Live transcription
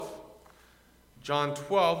John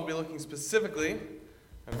 12, we'll be looking specifically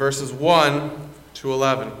at verses 1 to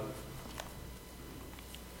 11.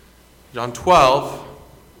 John 12,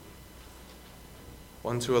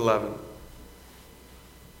 1 to 11.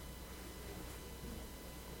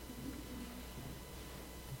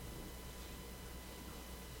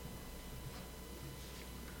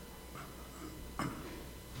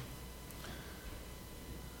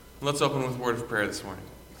 Let's open with a word of prayer this morning.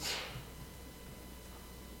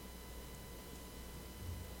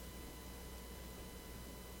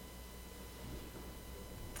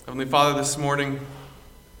 Heavenly Father, this morning,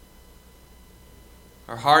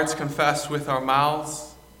 our hearts confess with our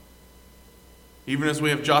mouths, even as we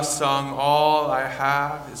have just sung, all I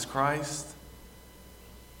have is Christ.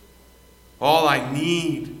 All I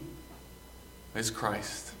need is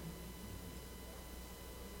Christ.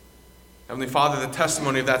 Heavenly Father, the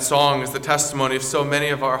testimony of that song is the testimony of so many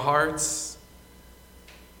of our hearts.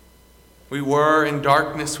 We were in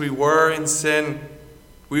darkness, we were in sin,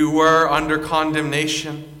 we were under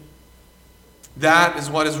condemnation. That is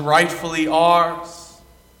what is rightfully ours.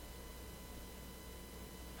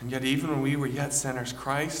 And yet even when we were yet sinners,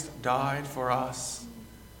 Christ died for us.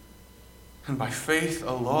 And by faith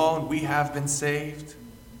alone we have been saved.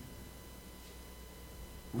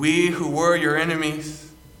 We who were your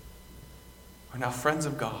enemies are now friends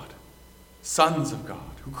of God, sons of God,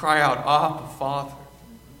 who cry out, Abba, Father.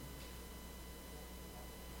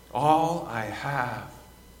 All I have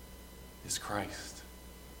is Christ.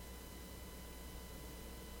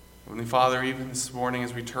 Heavenly Father, even this morning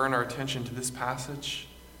as we turn our attention to this passage,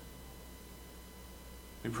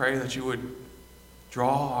 we pray that you would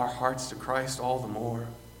draw our hearts to Christ all the more,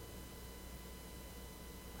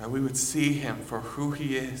 that we would see him for who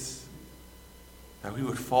he is, that we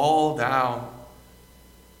would fall down,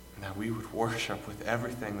 and that we would worship with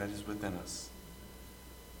everything that is within us.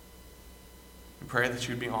 We pray that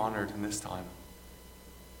you would be honored in this time.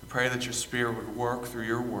 We pray that your Spirit would work through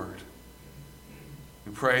your word.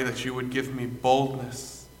 We pray that you would give me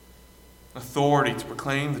boldness, authority to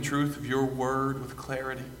proclaim the truth of your word with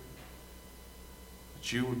clarity,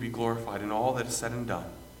 that you would be glorified in all that is said and done.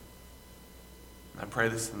 And I pray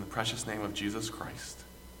this in the precious name of Jesus Christ.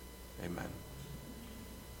 Amen.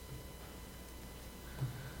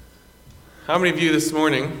 How many of you this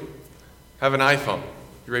morning have an iPhone?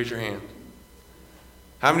 You raise your hand.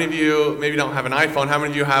 How many of you maybe don't have an iPhone? How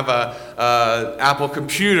many of you have an Apple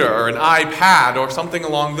computer or an iPad or something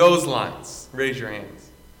along those lines? Raise your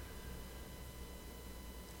hands.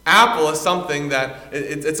 Apple is something that,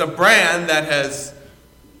 it's a brand that has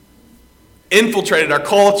infiltrated our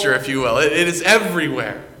culture, if you will. It is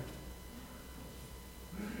everywhere.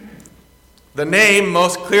 The name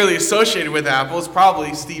most clearly associated with Apple is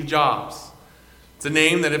probably Steve Jobs. It's a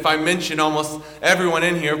name that if I mention, almost everyone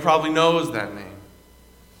in here probably knows that name.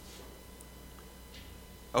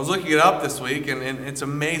 I was looking it up this week, and it's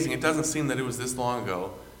amazing. It doesn't seem that it was this long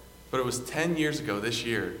ago, but it was 10 years ago this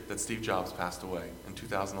year that Steve Jobs passed away, in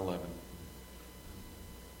 2011.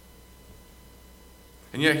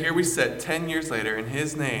 And yet here we sit 10 years later, and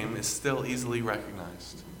his name is still easily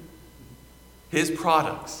recognized. His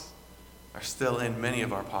products are still in many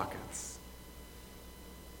of our pockets.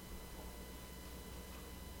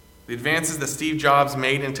 The advances that Steve Jobs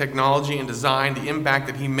made in technology and design, the impact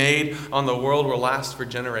that he made on the world will last for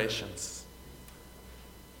generations.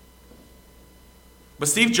 But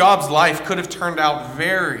Steve Jobs' life could have turned out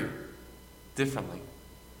very differently.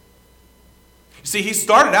 You see, he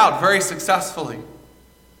started out very successfully.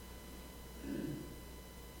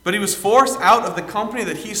 But he was forced out of the company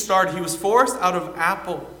that he started. He was forced out of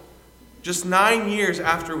Apple just 9 years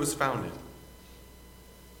after it was founded.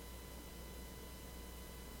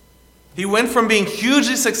 He went from being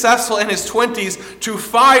hugely successful in his 20s to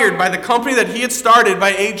fired by the company that he had started by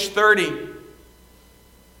age 30.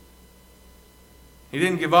 He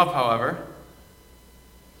didn't give up, however.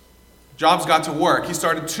 Jobs got to work. He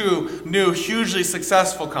started 2 new, hugely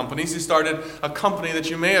successful companies. He started a company that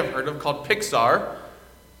you may have heard of called Pixar.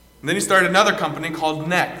 And then he started another company called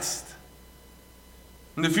Next.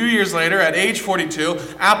 And a few years later, at age 42,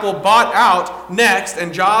 Apple bought out Next,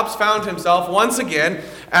 and Jobs found himself once again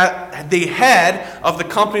at the head of the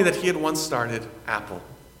company that he had once started, Apple.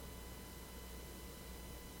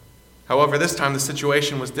 However, this time the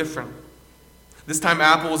situation was different. This time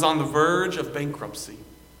Apple was on the verge of bankruptcy.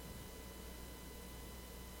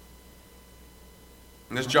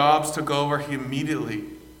 And as Jobs took over, he immediately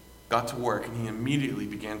got to work, and he immediately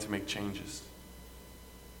began to make changes.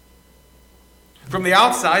 From the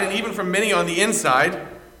outside, and even from many on the inside,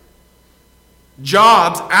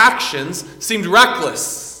 Jobs' actions seemed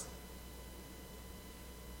reckless.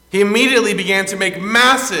 He immediately began to make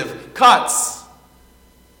massive cuts.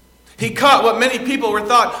 He cut what many people were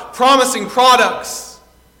thought promising products.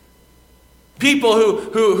 People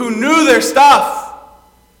who knew their stuff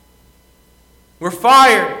were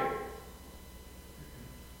fired.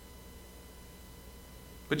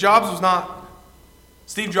 But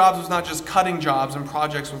Steve Jobs was not just cutting jobs and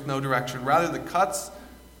projects with no direction. Rather, the cuts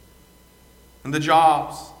and the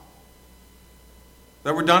jobs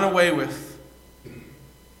that were done away with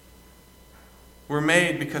were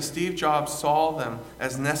made because Steve Jobs saw them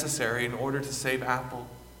as necessary in order to save Apple.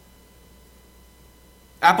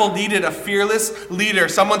 Apple needed a fearless leader,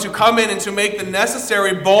 someone to come in and to make the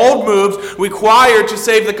necessary bold moves required to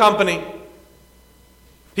save the company.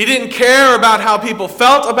 He didn't care about how people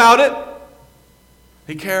felt about it.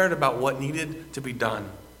 He cared about what needed to be done.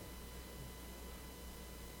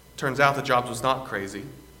 Turns out that Jobs was not crazy.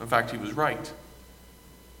 In fact, he was right.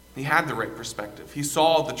 He had the right perspective. He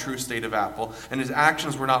saw the true state of Apple, and his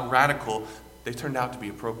actions were not radical. They turned out to be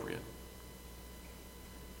appropriate.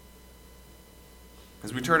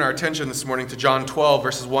 As we turn our attention this morning to John 12,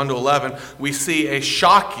 verses 1 to 11, we see a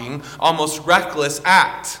shocking, almost reckless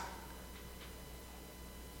act.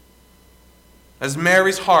 As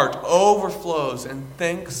Mary's heart overflows in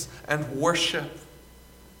thanks and worship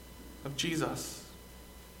of Jesus.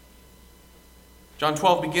 John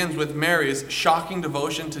 12 begins with Mary's shocking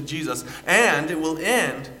devotion to Jesus, and it will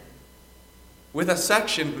end with a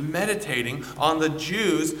section meditating on the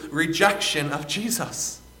Jews' rejection of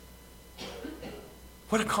Jesus.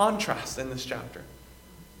 What a contrast in this chapter.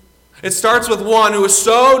 It starts with one who is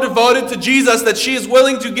so devoted to Jesus that she is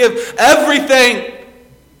willing to give everything.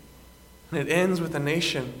 And it ends with a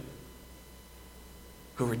nation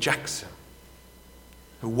who rejects him,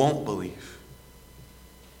 who won't believe.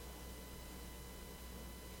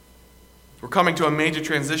 We're coming to a major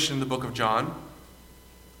transition in the book of John.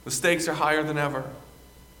 The stakes are higher than ever.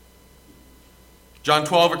 John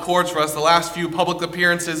 12 records for us the last few public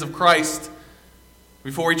appearances of Christ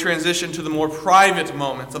before he transitioned to the more private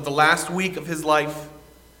moments of the last week of his life.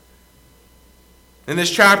 In this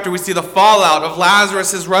chapter, we see the fallout of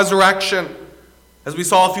Lazarus' resurrection, as we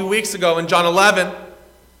saw a few weeks ago in John 11.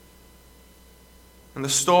 And the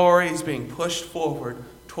story is being pushed forward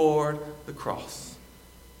toward the cross.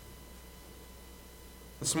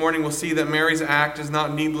 This morning we'll see that Mary's act is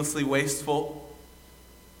not needlessly wasteful.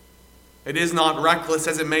 It is not reckless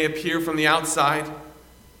as it may appear from the outside.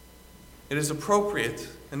 It is appropriate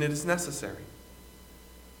and it is necessary.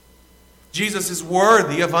 Jesus is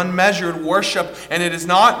worthy of unmeasured worship, and it is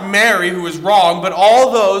not Mary who is wrong, but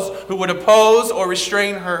all those who would oppose or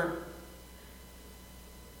restrain her.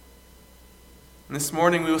 And this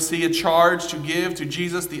morning we will see a charge to give to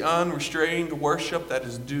Jesus the unrestrained worship that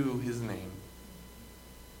is due his name.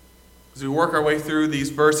 As we work our way through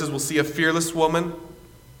these verses, we'll see a fearless woman,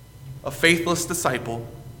 a faithless disciple,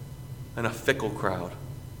 and a fickle crowd.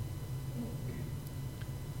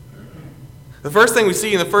 The first thing we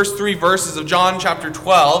see in the first 3 verses of John chapter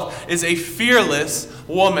 12 is a fearless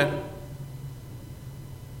woman.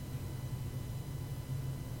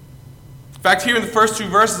 In fact, here in the first 2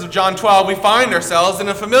 verses of John 12, we find ourselves in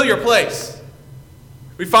a familiar place.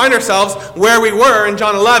 We find ourselves where we were in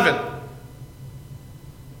John 11.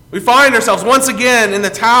 We find ourselves once again in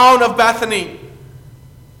the town of Bethany.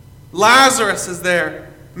 Lazarus is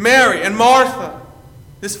there, Mary and Martha,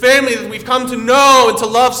 this family that we've come to know and to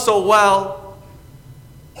love so well.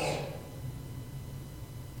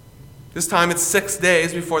 This time it's 6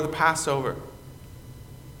 days before the Passover.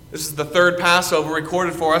 This is the 3rd Passover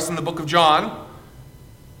recorded for us in the book of John.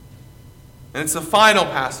 And it's the final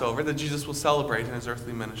Passover that Jesus will celebrate in his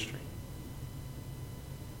earthly ministry.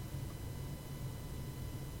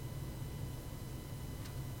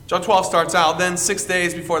 John 12 starts out, then 6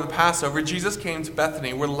 days before the Passover, Jesus came to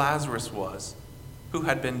Bethany where Lazarus was, who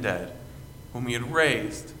had been dead, whom he had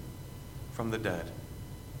raised from the dead.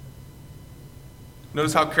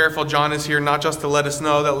 Notice how careful John is here, not just to let us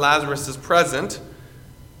know that Lazarus is present,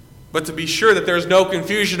 but to be sure that there is no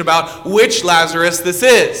confusion about which Lazarus this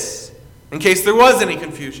is, in case there was any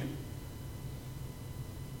confusion.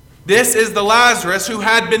 This is the Lazarus who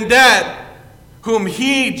had been dead, whom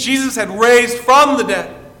Jesus had raised from the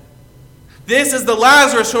dead. This is the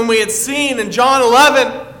Lazarus whom we had seen in John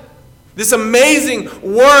 11. This amazing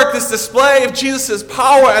work, this display of Jesus'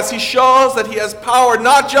 power as he shows that he has power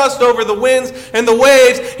not just over the winds and the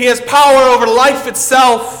waves, he has power over life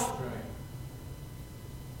itself.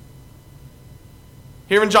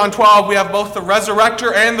 Here in John 12, we have both the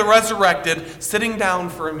resurrector and the resurrected sitting down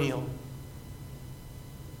for a meal.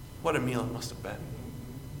 What a meal it must have been.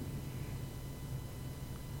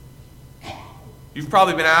 You've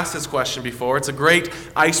probably been asked this question before. It's a great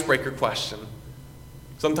icebreaker question.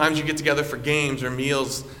 Sometimes you get together for games or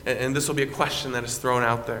meals, and this will be a question that is thrown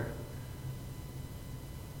out there.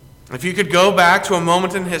 If you could go back to a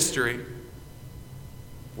moment in history,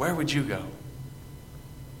 where would you go?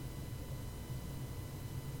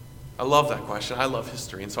 I love that question. I love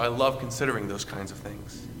history, and so I love considering those kinds of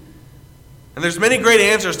things. And there's many great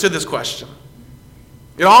answers to this question.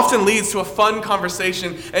 It often leads to a fun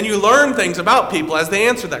conversation, and you learn things about people as they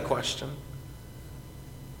answer that question.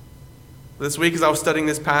 This week, as I was studying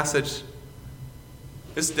this passage,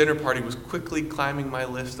 this dinner party was quickly climbing my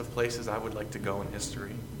list of places I would like to go in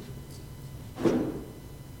history.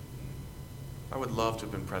 I would love to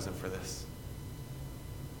have been present for this.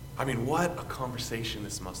 I mean, what a conversation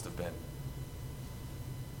this must have been.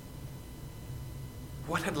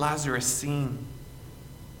 What had Lazarus seen?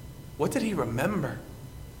 What did he remember?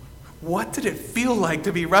 What did it feel like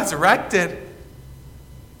to be resurrected?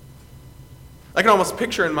 I can almost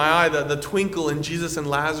picture in my eye the twinkle in Jesus and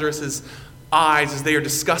Lazarus' eyes as they are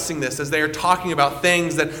discussing this, as they are talking about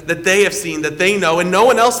things that they have seen, that they know, and no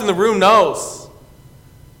one else in the room knows.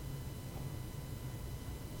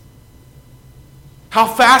 How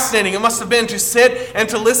fascinating it must have been to sit and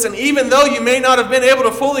to listen, even though you may not have been able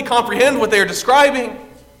to fully comprehend what they are describing.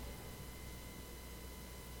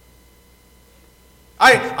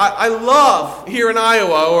 I love here in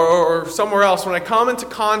Iowa or somewhere else when I come into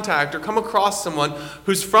contact or come across someone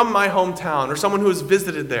who's from my hometown or someone who has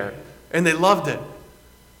visited there and they loved it.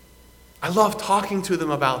 I love talking to them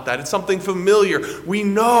about that. It's something familiar. We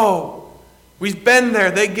know. We've been there.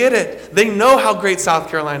 They get it. They know how great South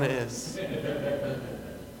Carolina is.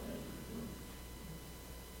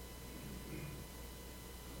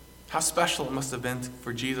 How special it must have been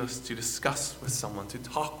for Jesus to discuss with someone, to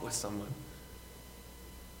talk with someone.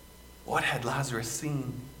 What had Lazarus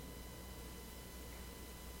seen?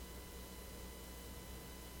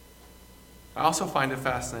 I also find it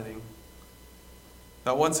fascinating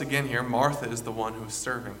that once again here, Martha is the one who is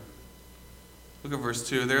serving. Look at verse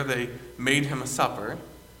 2. There they made him a supper.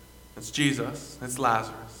 It's Jesus. It's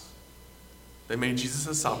Lazarus. They made Jesus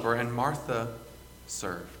a supper, and Martha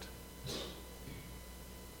served.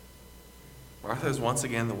 Martha is once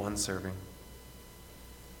again the one serving.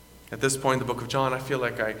 At this point in the book of John, I feel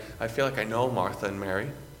like I know Martha and Mary.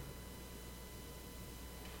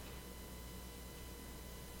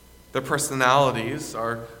 Their personalities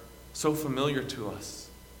are so familiar to us.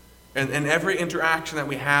 And every interaction that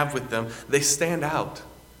we have with them, they stand out.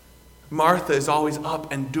 Martha is always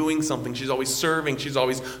up and doing something. She's always serving. She's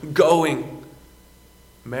always going.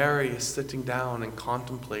 Mary is sitting down and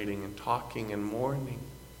contemplating and talking and mourning.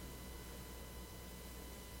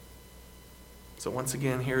 So once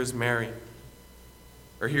again, here's Mary,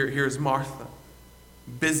 or here's Martha,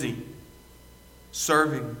 busy,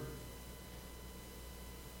 serving.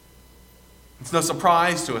 It's no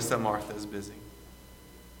surprise to us that Martha is busy.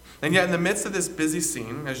 And yet in the midst of this busy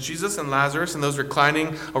scene, as Jesus and Lazarus and those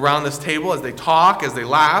reclining around this table, as they talk, as they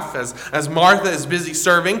laugh, as Martha is busy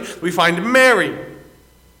serving, we find Mary.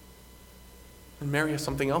 And Mary has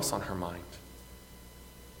something else on her mind.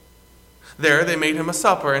 There they made him a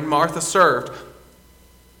supper, and Martha served.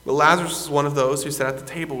 But Lazarus was one of those who sat at the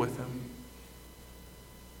table with him.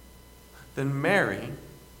 Then Mary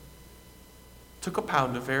took a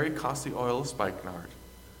pound of very costly oil of spikenard,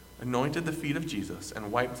 anointed the feet of Jesus,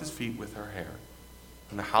 and wiped his feet with her hair.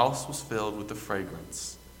 And the house was filled with the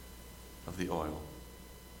fragrance of the oil.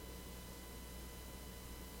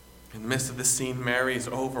 In the midst of this scene, Mary is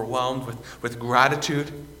overwhelmed with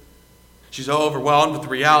gratitude. She's overwhelmed with the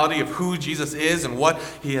reality of who Jesus is and what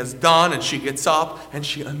he has done, and she gets up and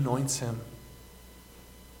she anoints him.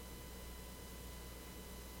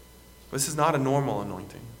 This is not a normal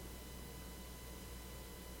anointing.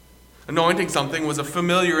 Anointing something was a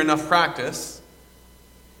familiar enough practice.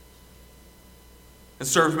 It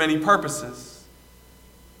served many purposes.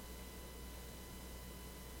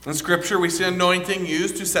 In Scripture, we see anointing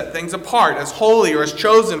used to set things apart as holy or as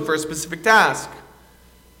chosen for a specific task.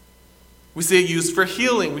 We see it used for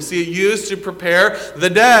healing. We see it used to prepare the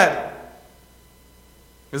dead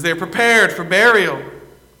as they are prepared for burial,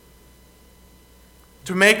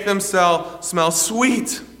 to make them smell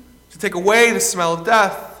sweet, to take away the smell of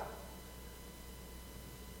death.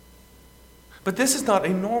 But this is not a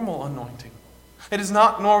normal anointing. It is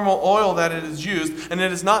not normal oil that it is used, and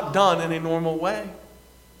it is not done in a normal way.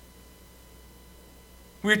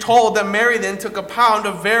 We're told that Mary then took a pound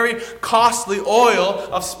of very costly oil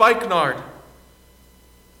of spikenard.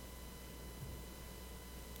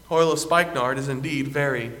 Oil of spikenard is indeed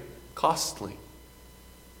very costly.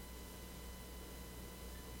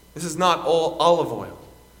 This is not all olive oil.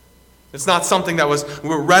 It's not something that was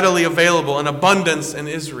readily available in abundance in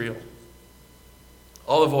Israel.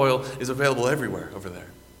 Olive oil is available everywhere over there.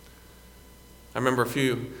 I remember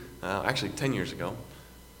 10 years ago,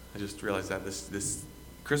 I just realized that this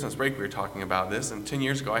Christmas break we were talking about this, and 10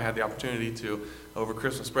 years ago I had the opportunity to, over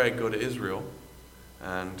Christmas break, go to Israel.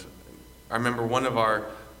 And I remember one of our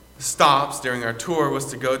stops during our tour was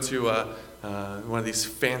to go to one of these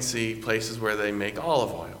fancy places where they make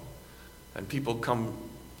olive oil. And people come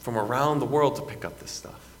from around the world to pick up this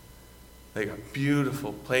stuff. They got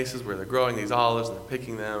beautiful places where they're growing these olives and they're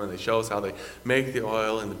picking them, and they show us how they make the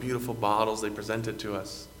oil in the beautiful bottles. They present it to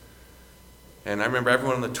us. And I remember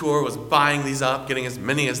everyone on the tour was buying these up, getting as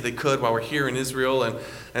many as they could while we're here in Israel.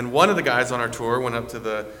 And one of the guys on our tour went up to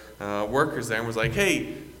the workers there and was like,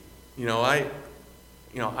 "Hey,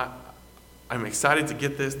 I'm excited to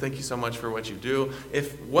get this. Thank you so much for what you do.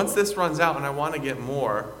 Once this runs out and I want to get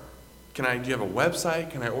more, do you have a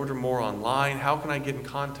website? Can I order more online? How can I get in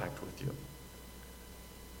contact with you?"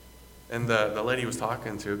 And the lady he was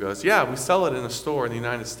talking to goes, "Yeah, we sell it in a store in the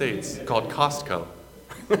United States called Costco."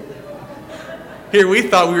 Here we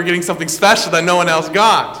thought we were getting something special that no one else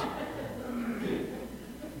got.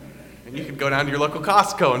 And you could go down to your local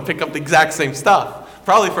Costco and pick up the exact same stuff,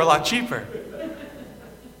 probably for a lot cheaper.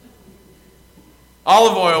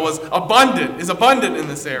 Olive oil is abundant in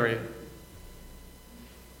this area.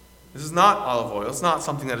 This is not olive oil. It's not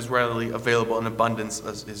something that is readily available in abundance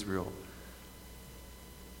as Israel.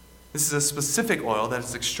 This is a specific oil that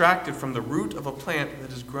is extracted from the root of a plant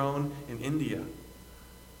that is grown in India.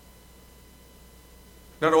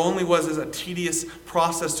 Not only was it a tedious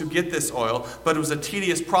process to get this oil, but it was a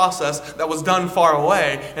tedious process that was done far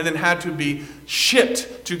away and then had to be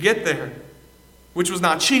shipped to get there, which was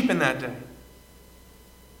not cheap in that day.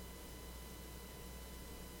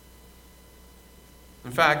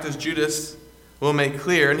 In fact, as Judas will make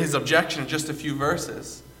clear in his objection in just a few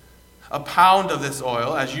verses, a pound of this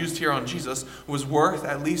oil, as used here on Jesus, was worth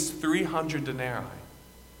at least 300 denarii.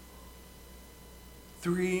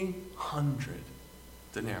 300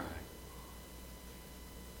 denarii.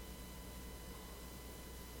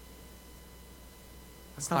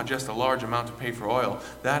 That's not just a large amount to pay for oil.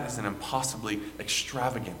 That is an impossibly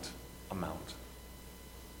extravagant amount.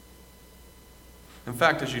 In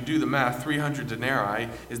fact, as you do the math, 300 denarii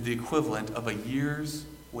is the equivalent of a year's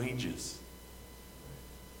wages.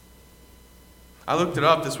 I looked it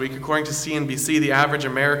up this week. According to CNBC, the average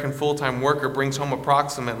American full-time worker brings home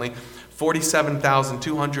approximately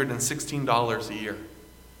 $47,216 a year.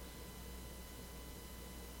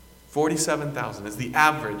 $47,000 is the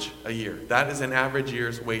average a year. That is an average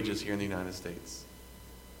year's wages here in the United States.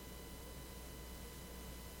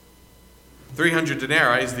 300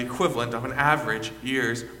 denarii is the equivalent of an average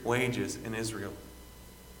year's wages in Israel.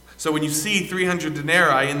 So when you see 300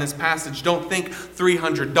 denarii in this passage, don't think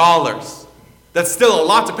 $300. That's still a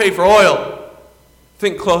lot to pay for oil.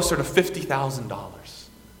 Think closer to $50,000.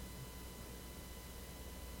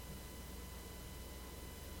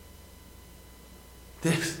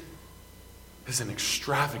 This is an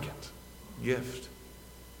extravagant gift.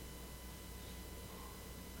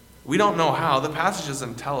 We don't know how. The passage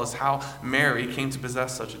doesn't tell us how Mary came to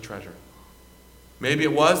possess such a treasure. Maybe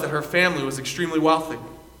it was that her family was extremely wealthy.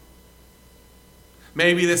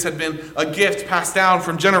 Maybe this had been a gift passed down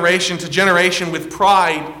from generation to generation with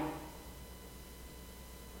pride.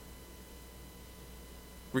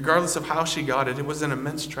 Regardless of how she got it, it was an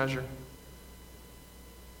immense treasure.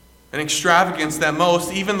 An extravagance that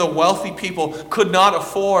most, even the wealthy people, could not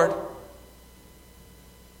afford.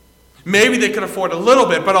 Maybe they could afford a little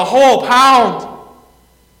bit, but a whole pound.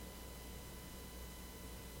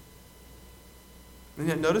 And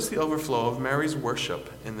yet notice the overflow of Mary's worship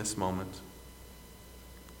in this moment.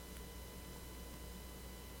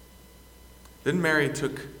 Then Mary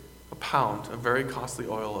took a pound of very costly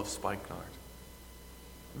oil of spikenard,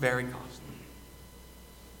 very costly,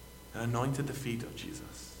 and anointed the feet of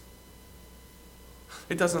Jesus.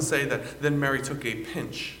 It doesn't say that then Mary took a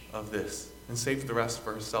pinch of this and saved the rest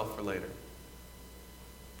for herself for later.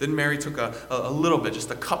 Then Mary took a little bit,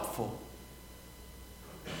 just a cupful.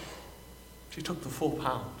 She took the full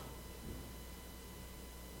pound.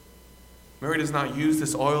 Mary does not use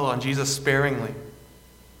this oil on Jesus sparingly.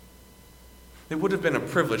 It would have been a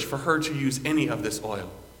privilege for her to use any of this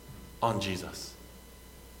oil on Jesus.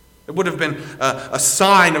 It would have been a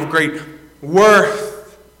sign of great worth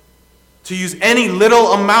to use any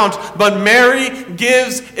little amount, but Mary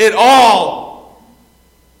gives it all.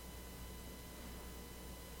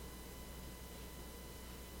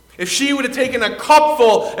 If she would have taken a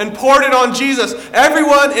cupful and poured it on Jesus,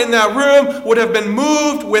 everyone in that room would have been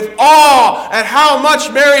moved with awe at how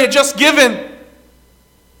much Mary had just given.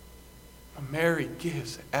 But Mary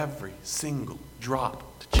gives every single drop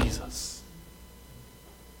to Jesus.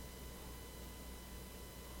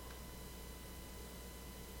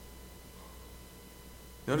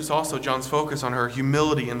 Notice also John's focus on her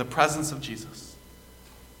humility in the presence of Jesus.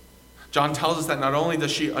 John tells us that not only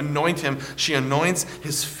does she anoint him, she anoints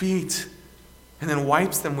his feet and then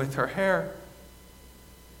wipes them with her hair.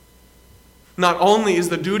 Not only is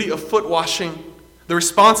the duty of foot washing the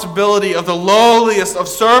responsibility of the lowliest of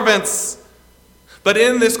servants, but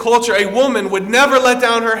in this culture, a woman would never let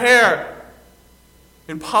down her hair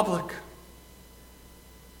in public.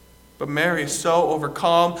 But Mary is so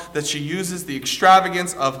overcome that she uses the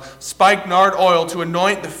extravagance of spikenard oil to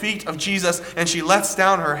anoint the feet of Jesus, and she lets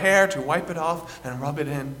down her hair to wipe it off and rub it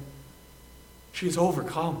in. She is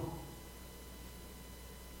overcome.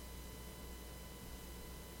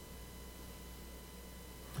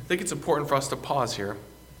 I think it's important for us to pause here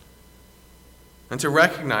and to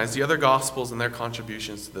recognize the other Gospels and their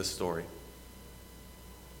contributions to this story.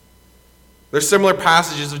 There's similar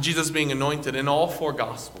passages of Jesus being anointed in all four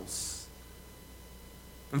Gospels.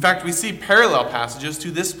 In fact, we see parallel passages to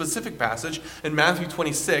this specific passage in Matthew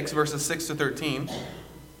 26, verses 6 to 13,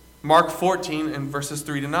 Mark 14, and verses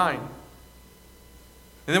 3 to 9. And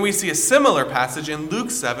then we see a similar passage in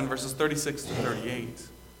Luke 7, verses 36 to 38.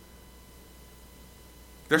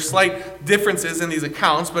 There's slight differences in these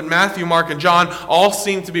accounts, but Matthew, Mark, and John all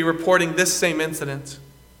seem to be reporting this same incident.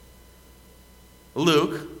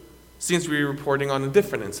 Luke seems to be reporting on a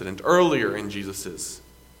different incident earlier in Jesus'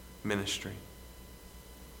 ministry.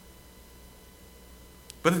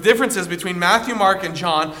 But the differences between Matthew, Mark, and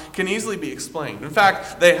John can easily be explained. In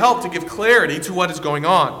fact, they help to give clarity to what is going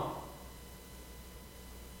on.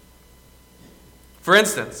 For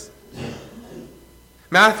instance,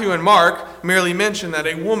 Matthew and Mark merely mention that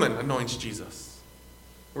a woman anoints Jesus,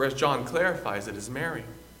 whereas John clarifies it is Mary.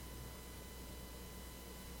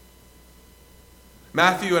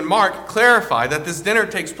 Matthew and Mark clarify that this dinner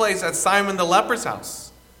takes place at Simon the leper's house.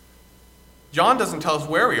 John doesn't tell us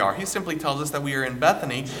where we are. He simply tells us that we are in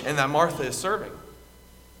Bethany and that Martha is serving.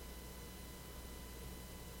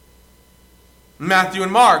 Matthew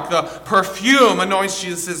and Mark, the perfume anoints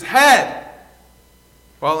Jesus' head,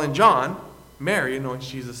 while in John, Mary anoints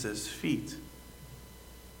Jesus' feet.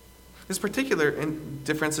 This particular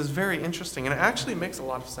difference is very interesting, and it actually makes a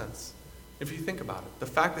lot of sense if you think about it. The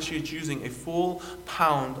fact that she is using a full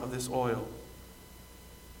pound of this oil.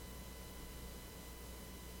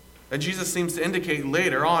 And Jesus seems to indicate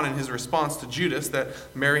later on in his response to Judas that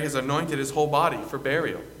Mary has anointed his whole body for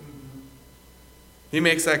burial. He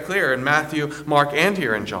makes that clear in Matthew, Mark, and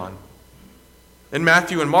here in John. In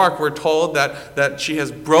Matthew and Mark, we're told that she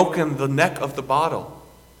has broken the neck of the bottle.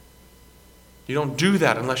 You don't do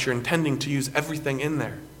that unless you're intending to use everything in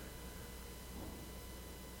there.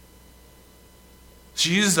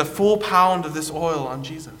 She uses a full pound of this oil on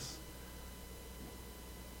Jesus.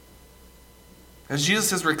 As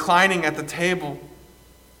Jesus is reclining at the table,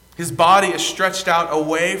 his body is stretched out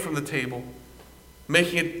away from the table,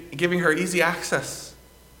 giving her easy access.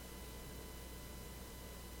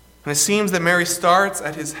 And it seems that Mary starts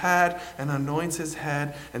at his head and anoints his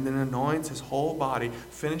head and then anoints his whole body,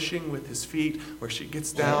 finishing with his feet, where she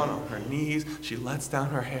gets down on her knees, she lets down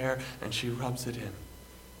her hair, and she rubs it in.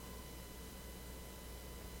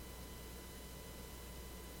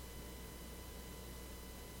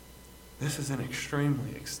 This is an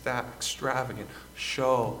extremely extravagant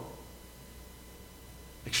show.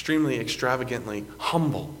 Extremely extravagantly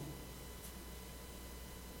humble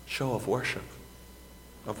show of worship,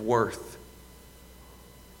 of worth.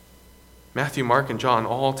 Matthew, Mark, and John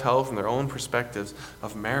all tell from their own perspectives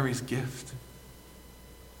of Mary's gift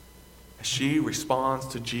as she responds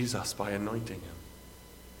to Jesus by anointing him.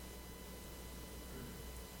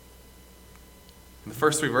 In the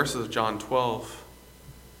first 3 verses of John 12,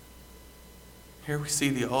 here we see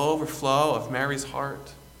the overflow of Mary's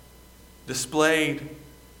heart, displayed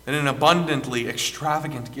in an abundantly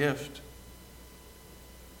extravagant gift.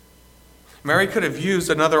 Mary could have used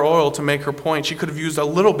another oil to make her point. She could have used a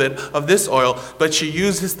little bit of this oil, but she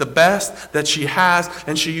uses the best that she has,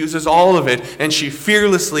 and she uses all of it, and she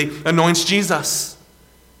fearlessly anoints Jesus.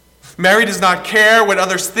 Mary does not care what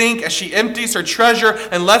others think as she empties her treasure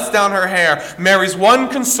and lets down her hair. Mary's one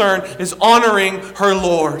concern is honoring her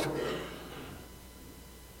Lord.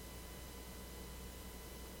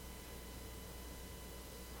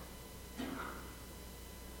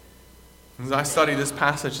 As I study this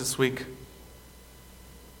passage this week,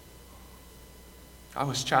 I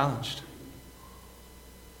was challenged.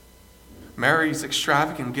 Mary's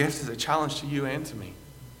extravagant gift is a challenge to you and to me.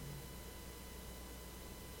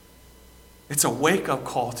 It's a wake-up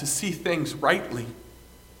call to see things rightly.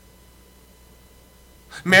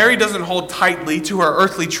 Mary doesn't hold tightly to her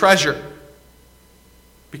earthly treasure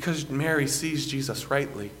because Mary sees Jesus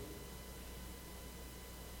rightly.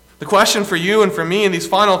 The question for you and for me in these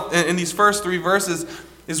first 3 verses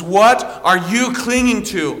is, what are you clinging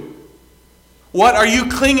to? What are you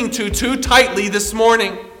clinging to too tightly this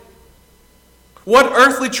morning? What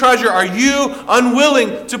earthly treasure are you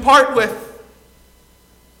unwilling to part with?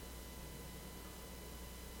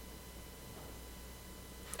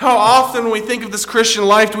 How often when we think of this Christian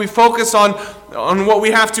life do we focus on what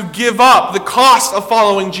we have to give up, the cost of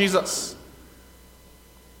following Jesus,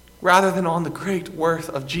 rather than on the great worth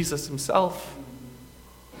of Jesus himself?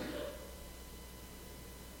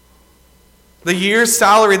 The year's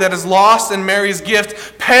salary that is lost in Mary's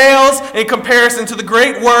gift pales in comparison to the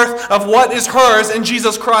great worth of what is hers in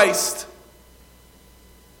Jesus Christ.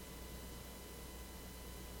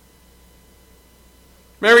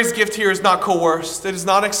 Mary's gift here is not coerced. It is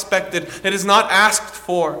not expected. It is not asked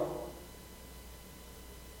for.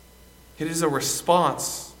 It is a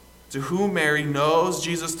response to who Mary knows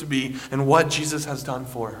Jesus to be and what Jesus has done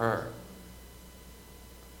for her.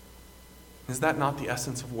 Is that not the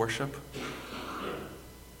essence of worship?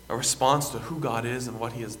 A response to who God is and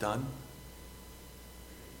what he has done?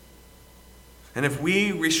 And if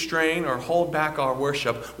we restrain or hold back our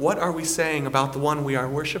worship, what are we saying about the one we are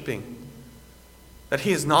worshiping? That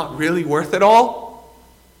he is not really worth it all?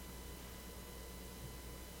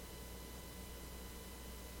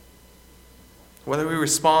 Whether we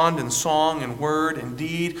respond in song and word and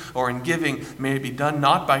deed or in giving, may it be done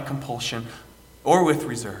not by compulsion or with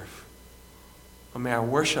reserve, but may our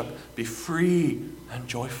worship be free and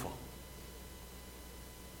joyful.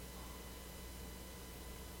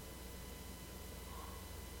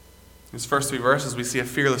 In these first 3 verses, we see a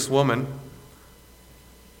fearless woman.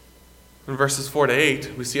 In verses 4 to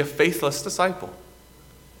 8, we see a faithless disciple.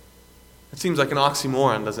 It seems like an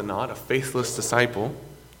oxymoron, does it not? A faithless disciple.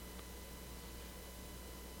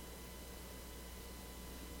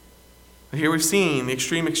 Here we've seen the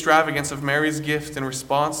extreme extravagance of Mary's gift in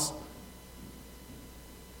response.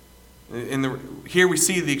 Here we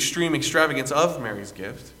see the extreme extravagance of Mary's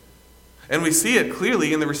gift. And we see it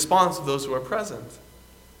clearly in the response of those who are present.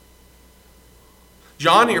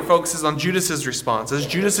 John here focuses on Judas's response, as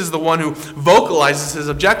Judas is the one who vocalizes his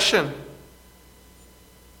objection.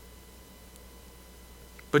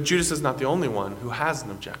 But Judas is not the only one who has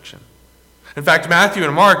an objection. In fact, Matthew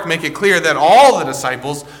and Mark make it clear that all the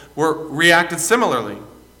disciples reacted similarly.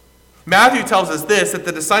 Matthew tells us this, that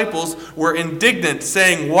the disciples were indignant,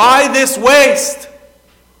 saying, "Why this waste?"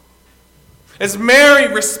 As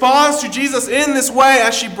Mary responds to Jesus in this way,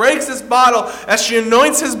 as she breaks this bottle, as she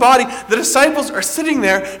anoints his body, the disciples are sitting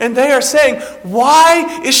there and they are saying,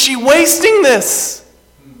 "Why is she wasting this?"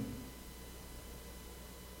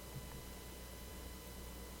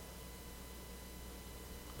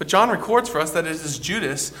 But John records for us that it is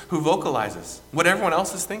Judas who vocalizes what everyone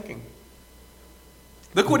else is thinking.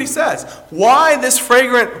 Look what he says. Why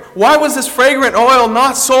was this fragrant oil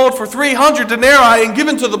not sold for 300 denarii and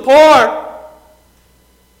given to the poor?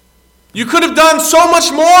 You could have done so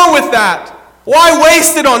much more with that. Why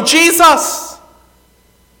waste it on Jesus?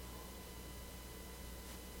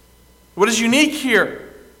 What is unique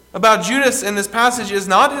here about Judas in this passage is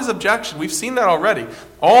not his objection. We've seen that already.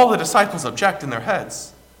 All the disciples object in their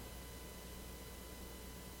heads.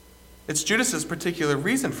 It's Judas's particular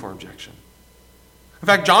reason for objection. In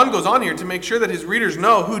fact, John goes on here to make sure that his readers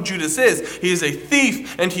know who Judas is. He is a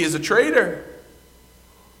thief and he is a traitor.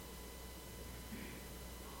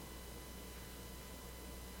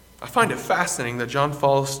 I find it fascinating that John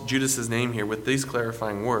follows Judas's name here with these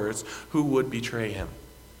clarifying words, who would betray him.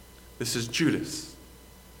 This is Judas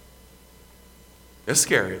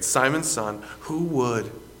Iscariot, Simon's son, who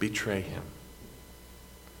would betray him.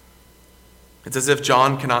 It's as if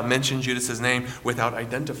John cannot mention Judas's name without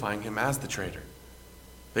identifying him as the traitor.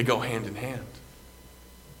 They go hand in hand.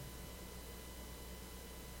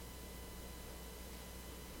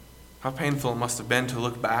 How painful it must have been to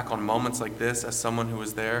look back on moments like this as someone who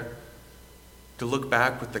was there, to look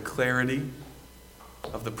back with the clarity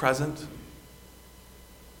of the present,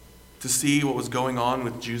 to see what was going on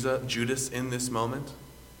with Judas in this moment.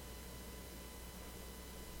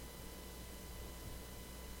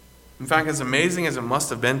 In fact, as amazing as it must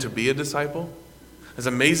have been to be a disciple, as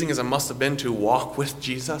amazing as it must have been to walk with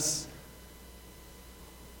Jesus,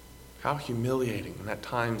 how humiliating and at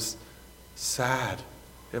times sad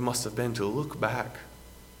it must have been to look back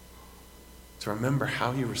to remember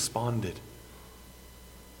how he responded.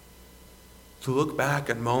 To look back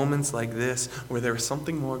at moments like this where there is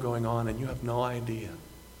something more going on and you have no idea.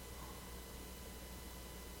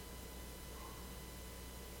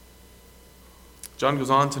 John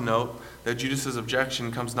goes on to note that Judas's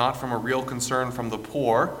objection comes not from a real concern from the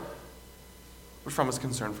poor, but from his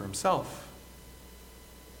concern for himself.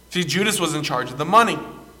 See, Judas was in charge of the money.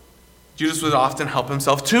 Judas would often help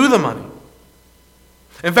himself to the money.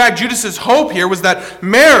 In fact, Judas's hope here was that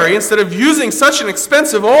Mary, instead of using such an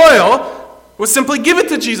expensive oil, would simply give it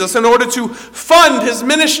to Jesus in order to fund his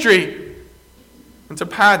ministry and to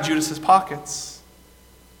pad Judas's pockets.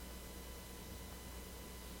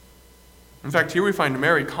 In fact, here we find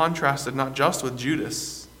Mary contrasted not just with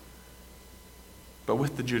Judas, but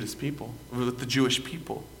with the Judas people, with the Jewish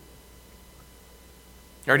people.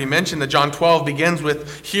 I already mentioned that John 12 begins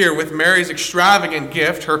with Mary's extravagant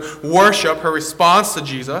gift, her worship, her response to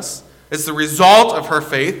Jesus. It's the result of her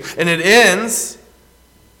faith, and it ends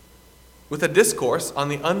with a discourse on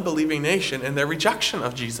the unbelieving nation and their rejection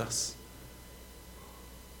of Jesus.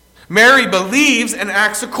 Mary believes and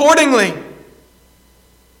acts accordingly.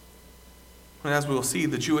 And as we will see,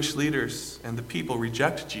 the Jewish leaders and the people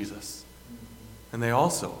reject Jesus, and they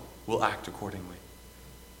also will act accordingly.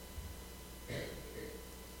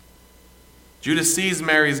 Judas sees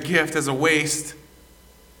Mary's gift as a waste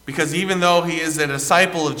because even though he is a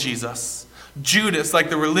disciple of Jesus, Judas,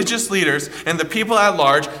 like the religious leaders and the people at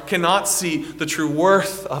large, cannot see the true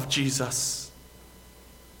worth of Jesus.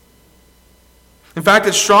 In fact,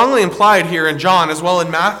 it's strongly implied here in John, as well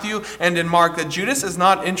in Matthew and in Mark, that Judas is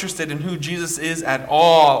not interested in who Jesus is at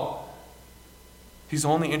all. He's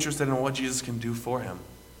only interested in what Jesus can do for him.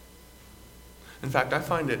 In fact, I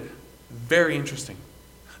find it very interesting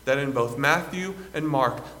that in both Matthew and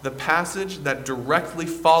Mark, the passage that directly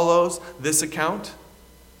follows this account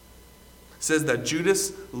says that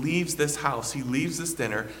Judas leaves this house, he leaves this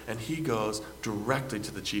dinner, and he goes directly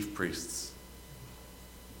to the chief priests.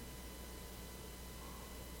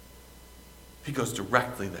 He goes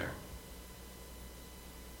directly there.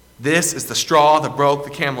 This is the straw that broke the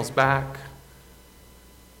camel's back.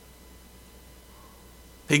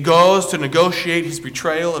 He goes to negotiate his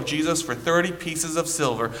betrayal of Jesus for 30 pieces of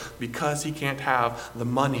silver because he can't have the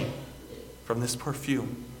money from this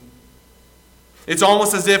perfume. It's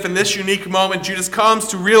almost as if in this unique moment Judas comes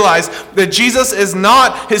to realize that Jesus is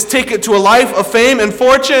not his ticket to a life of fame and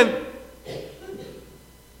fortune.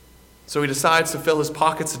 So he decides to fill his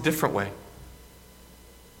pockets a different way.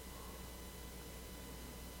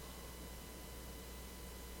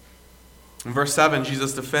 In verse 7,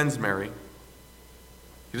 Jesus defends Mary.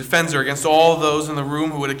 He defends her against all those in the room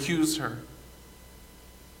who would accuse her.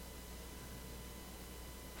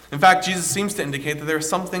 In fact, Jesus seems to indicate that there is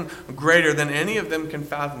something greater than any of them can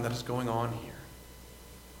fathom that is going on here.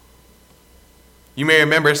 You may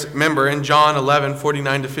remember in John 11,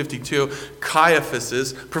 49 to 52,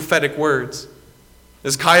 Caiaphas' prophetic words.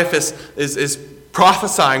 As Caiaphas is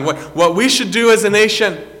prophesying what we should do as a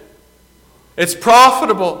nation. It's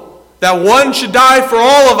profitable that one should die for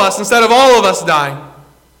all of us instead of all of us dying.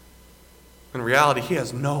 In reality, he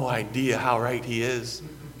has no idea how right he is.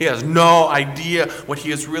 He has no idea what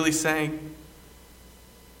he is really saying.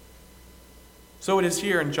 So it is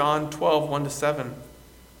here in John 12, 1 to 7.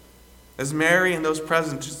 As Mary and those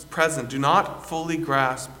present do not fully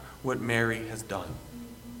grasp what Mary has done.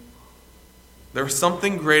 There is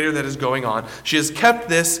something greater that is going on. She has kept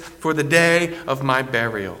this for the day of my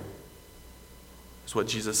burial. That's what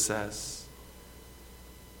Jesus says.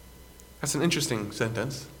 That's an interesting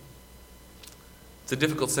sentence. It's a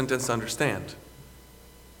difficult sentence to understand.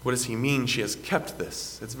 What does he mean she has kept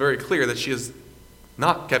this? It's very clear that she has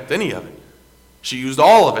not kept any of it. She used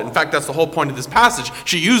all of it. In fact, that's the whole point of this passage.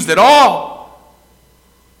 She used it all.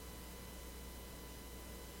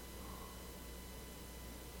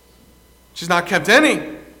 She's not kept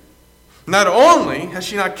any. Not only has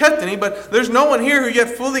she not kept any, but there's no one here who yet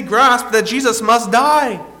fully grasped that Jesus must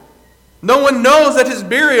die. No one knows that his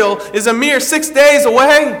burial is a mere 6 days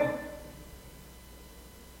away.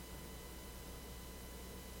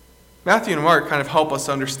 Matthew and Mark kind of help us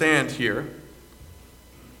understand here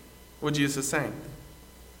what Jesus is saying.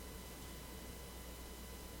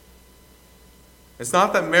 It's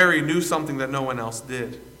not that Mary knew something that no one else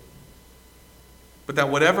did, but that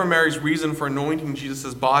whatever Mary's reason for anointing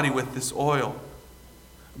Jesus' body with this oil,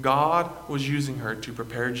 God was using her to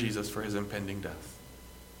prepare Jesus for his impending death.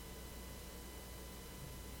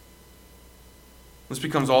 This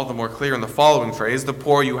becomes all the more clear in the following phrase, "The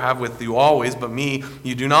poor you have with you always, but me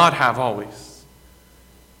you do not have always."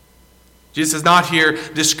 Jesus is not here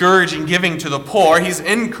discouraging giving to the poor. He's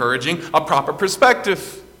encouraging a proper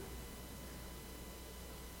perspective.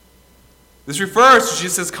 This refers to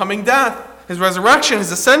Jesus' coming death, his resurrection,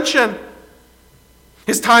 his ascension.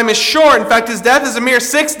 His time is short. In fact, his death is a mere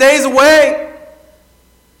 6 days away.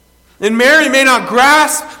 And Mary may not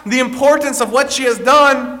grasp the importance of what she has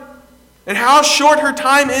done and how short her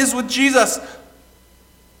time is with Jesus.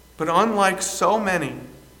 But unlike so many,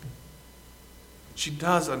 she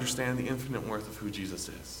does understand the infinite worth of who Jesus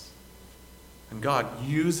is. And God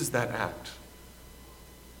uses that act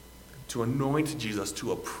to anoint Jesus,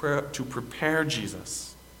 to prepare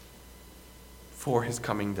Jesus for his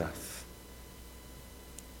coming death.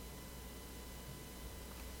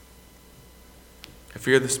 I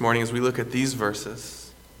fear this morning as we look at these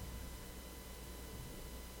verses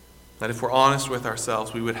that if we're honest with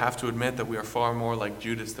ourselves, we would have to admit that we are far more like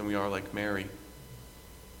Judas than we are like Mary.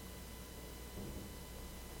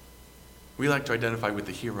 We like to identify with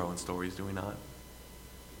the hero in stories, do we not?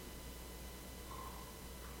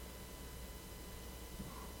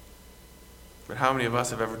 But how many of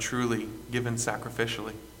us have ever truly given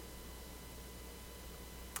sacrificially?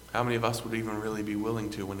 How many of us would even really be willing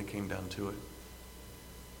to when it came down to it?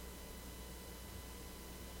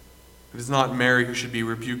 It is not Mary who should be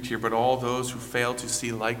rebuked here, but all those who fail to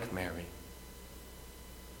see like Mary.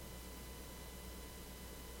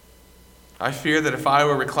 I fear that if I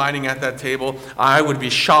were reclining at that table, I would be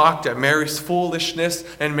shocked at Mary's foolishness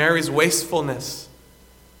and Mary's wastefulness.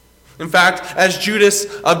 In fact, as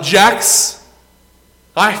Judas objects,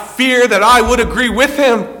 I fear that I would agree with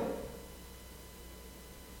him.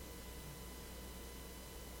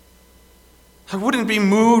 I wouldn't be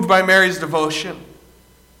moved by Mary's devotion.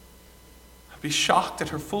 I'd be shocked at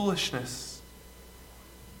her foolishness.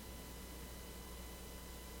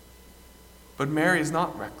 But Mary is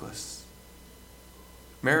not reckless.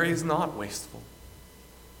 Mary is not wasteful.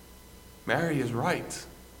 Mary is right.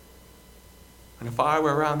 And if I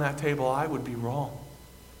were around that table, I would be wrong.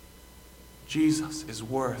 Jesus is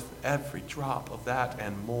worth every drop of that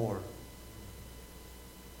and more.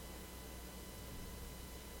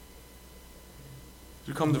 As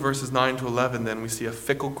we come to verses 9 to 11, then we see a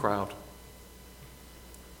fickle crowd.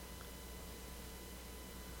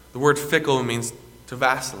 The word fickle means to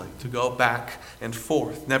vacillate, to go back and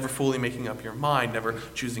forth, never fully making up your mind, never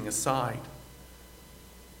choosing a side.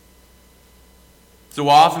 So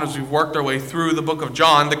often as we've worked our way through the book of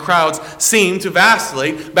John, the crowds seem to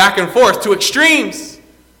vacillate back and forth to extremes,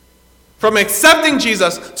 from accepting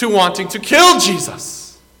Jesus to wanting to kill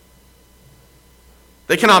Jesus.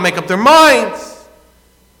 They cannot make up their minds.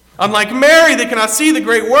 Unlike Mary, they cannot see the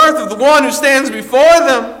great worth of the one who stands before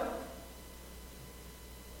them.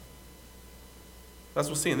 As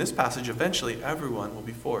we'll see in this passage, eventually everyone will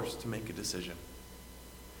be forced to make a decision.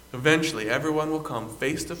 Eventually everyone will come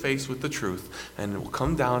face to face with the truth, and it will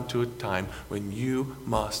come down to a time when you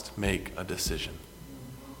must make a decision.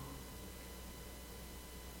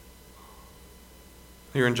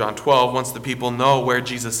 Here in John 12, once the people know where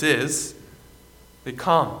Jesus is, they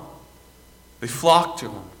come. They flock to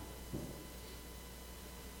him.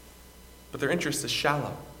 But their interest is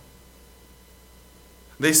shallow.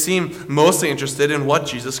 They seem mostly interested in what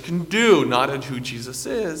Jesus can do, not in who Jesus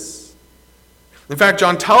is. In fact,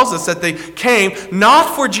 John tells us that they came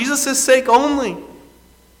not for Jesus' sake only.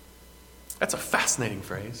 That's a fascinating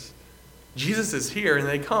phrase. Jesus is here, and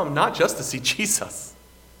they come not just to see Jesus,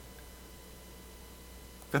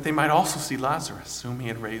 that they might also see Lazarus, whom he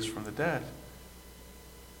had raised from the dead.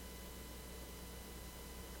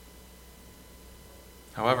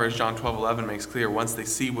 However, as John 12:11 makes clear, once they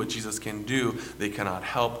see what Jesus can do, they cannot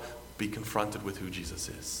help be confronted with who Jesus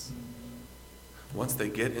is. Once they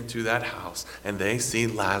get into that house and they see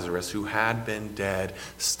Lazarus, who had been dead,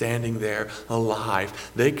 standing there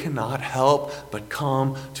alive, they cannot help but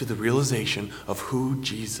come to the realization of who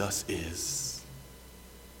Jesus is.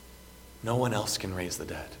 No one else can raise the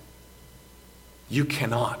dead. You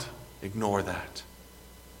cannot ignore that.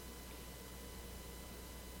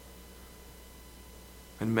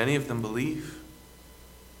 And many of them believe.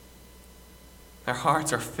 Their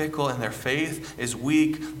hearts are fickle and their faith is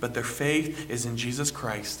weak, but their faith is in Jesus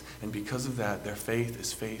Christ. And because of that, their faith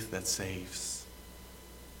is faith that saves.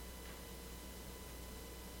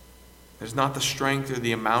 There's not the strength or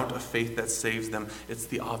the amount of faith that saves them. It's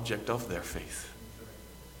the object of their faith.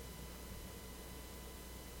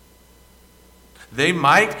 They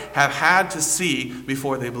might have had to see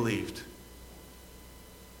before they believed.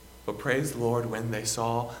 But praise the Lord, when they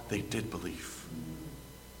saw, they did believe.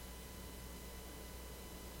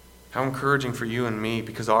 How encouraging for you and me,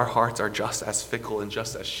 because our hearts are just as fickle and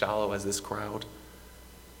just as shallow as this crowd.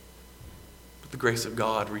 the grace of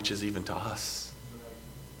God reaches even to us.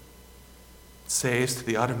 It saves to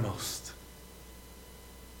the uttermost.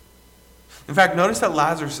 In fact, notice that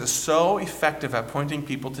Lazarus is so effective at pointing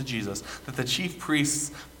people to Jesus that the chief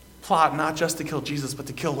priests plot not just to kill Jesus, but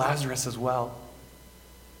to kill Lazarus as well.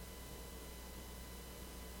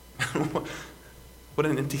 What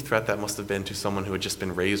an empty threat that must have been to someone who had just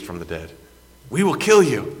been raised from the dead. We will kill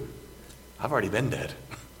you. I've already been dead.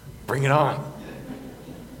 Bring it on.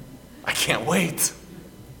 I can't wait.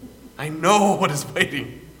 I know what is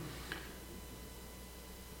waiting.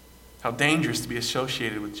 How dangerous to be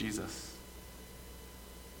associated with Jesus.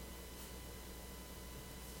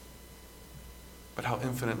 But how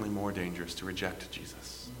infinitely more dangerous to reject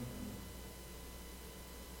Jesus.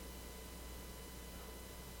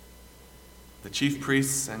 The chief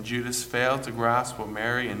priests and Judas failed to grasp what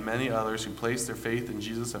Mary and many others who placed their faith in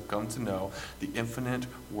Jesus have come to know, the infinite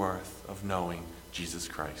worth of knowing Jesus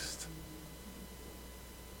Christ.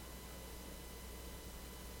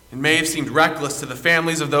 It may have seemed reckless to the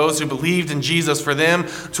families of those who believed in Jesus for them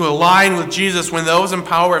to align with Jesus when those in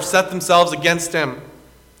power have set themselves against him.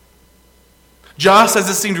 Just as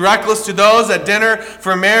it seemed reckless to those at dinner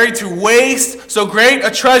for Mary to waste so great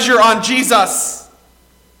a treasure on Jesus.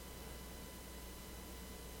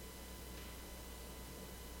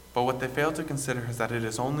 But what they fail to consider is that it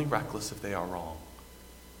is only reckless if they are wrong.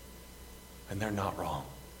 And they're not wrong.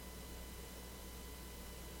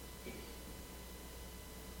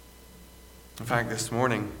 In fact, this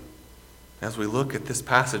morning, as we look at this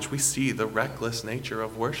passage, we see the reckless nature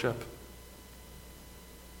of worship.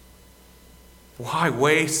 Why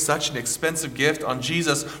waste such an expensive gift on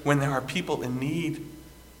Jesus when there are people in need?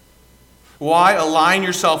 Why align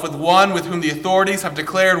yourself with one with whom the authorities have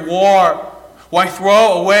declared war? Why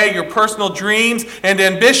throw away your personal dreams and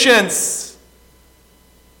ambitions?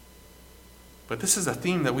 But this is a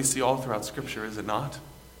theme that we see all throughout Scripture, is it not?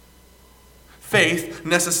 Faith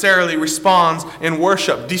necessarily responds in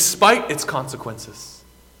worship, despite its consequences.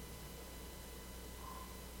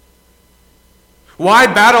 Why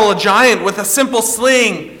battle a giant with a simple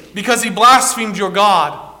sling because he blasphemed your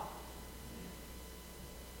God?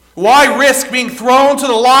 Why risk being thrown to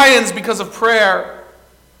the lions because of prayer?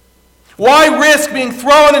 Why risk being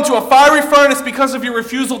thrown into a fiery furnace because of your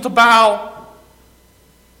refusal to bow?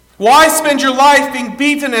 Why spend your life being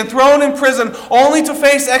beaten and thrown in prison only to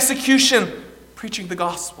face execution preaching the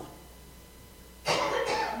gospel?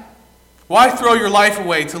 Why throw your life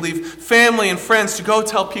away to leave family and friends to go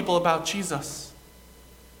tell people about Jesus?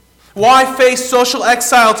 Why face social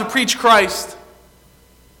exile to preach Christ?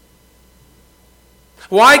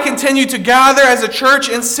 Why continue to gather as a church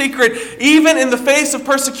in secret, even in the face of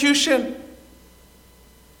persecution?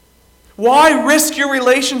 Why risk your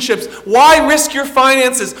relationships? Why risk your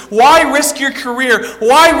finances? Why risk your career?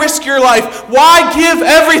 Why risk your life? Why give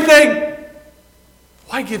everything?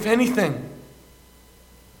 Why give anything?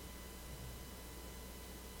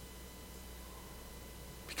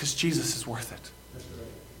 Because Jesus is worth it.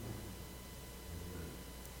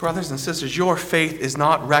 Brothers and sisters, your faith is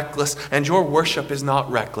not reckless, and your worship is not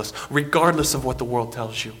reckless, regardless of what the world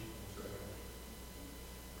tells you.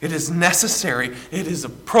 It is necessary, it is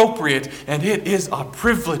appropriate, and it is a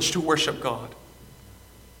privilege to worship God.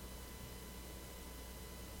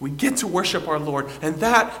 We get to worship our Lord, and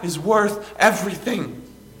that is worth everything.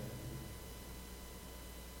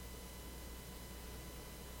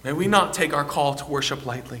 May we not take our call to worship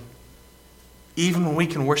lightly, even when we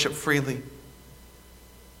can worship freely.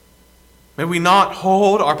 May we not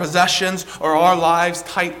hold our possessions or our lives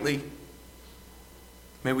tightly.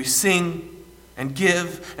 May we sing and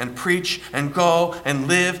give and preach and go and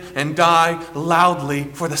live and die loudly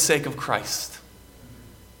for the sake of Christ.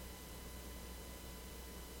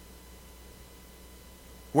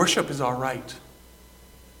 Worship is our right.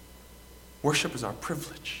 Worship is our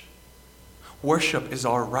privilege. Worship is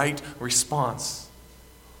our right response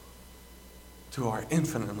to our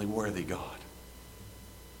infinitely worthy God.